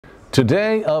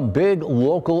Today, a big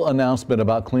local announcement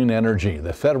about clean energy.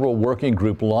 The federal working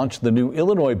group launched the new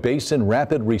Illinois Basin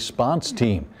Rapid Response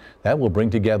Team. That will bring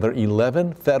together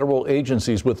 11 federal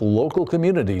agencies with local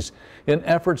communities in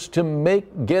efforts to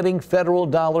make getting federal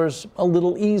dollars a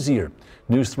little easier.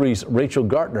 News 3's Rachel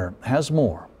Gartner has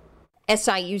more.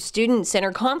 SIU Student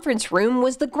Center conference room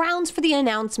was the grounds for the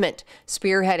announcement.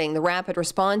 Spearheading the rapid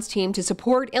response team to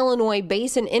support Illinois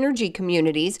basin energy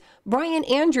communities, Brian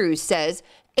Andrews says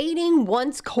aiding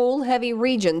once coal-heavy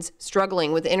regions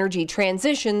struggling with energy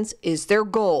transitions is their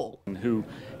goal. Who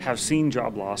have seen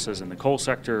job losses in the coal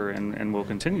sector and will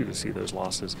continue to see those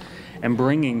losses, and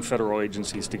bringing federal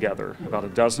agencies together, about a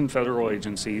dozen federal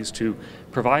agencies, to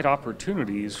provide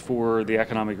opportunities for the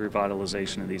economic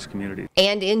revitalization of these communities.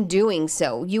 And in doing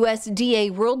so,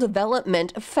 USDA Rural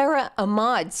Development Farah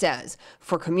Ahmad says,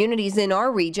 for communities in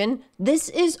our region, this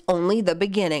is only the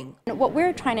beginning. What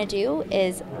we're trying to do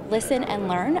is listen and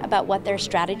learn about what their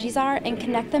strategies are and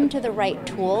connect them to the right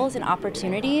tools and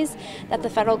opportunities that the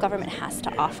federal government has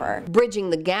to offer. Bridging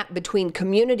the gap between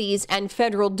communities and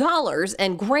federal dollars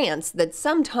and grants that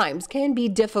sometimes can be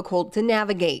difficult to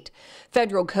navigate.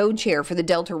 Federal co-chair for the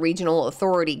Delta Regional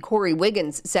Authority, Corey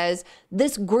Wiggins, says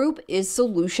this group is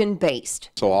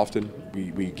solution-based. So often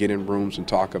we get in rooms and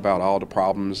talk about all the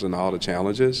problems and all the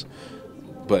challenges,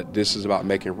 but this is about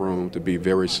making room to be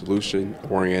very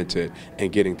solution-oriented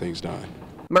and getting things done.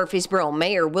 Murfreesboro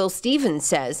Mayor Will Stevens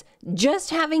says just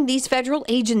having these federal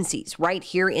agencies right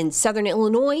here in Southern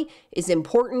Illinois is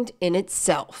important in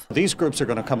itself. These groups are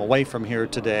going to come away from here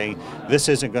today. This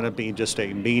isn't going to be just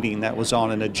a meeting that was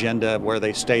on an agenda where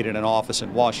they stayed in an office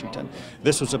in Washington.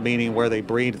 This was a meeting where they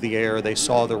breathed the air, they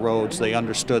saw the roads, they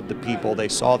understood the people, they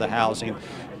saw the housing,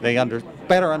 they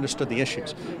better understood the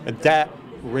issues. And that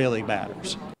really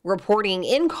matters. Reporting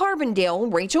in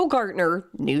Carbondale, Rachel Gartner,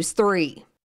 News 3.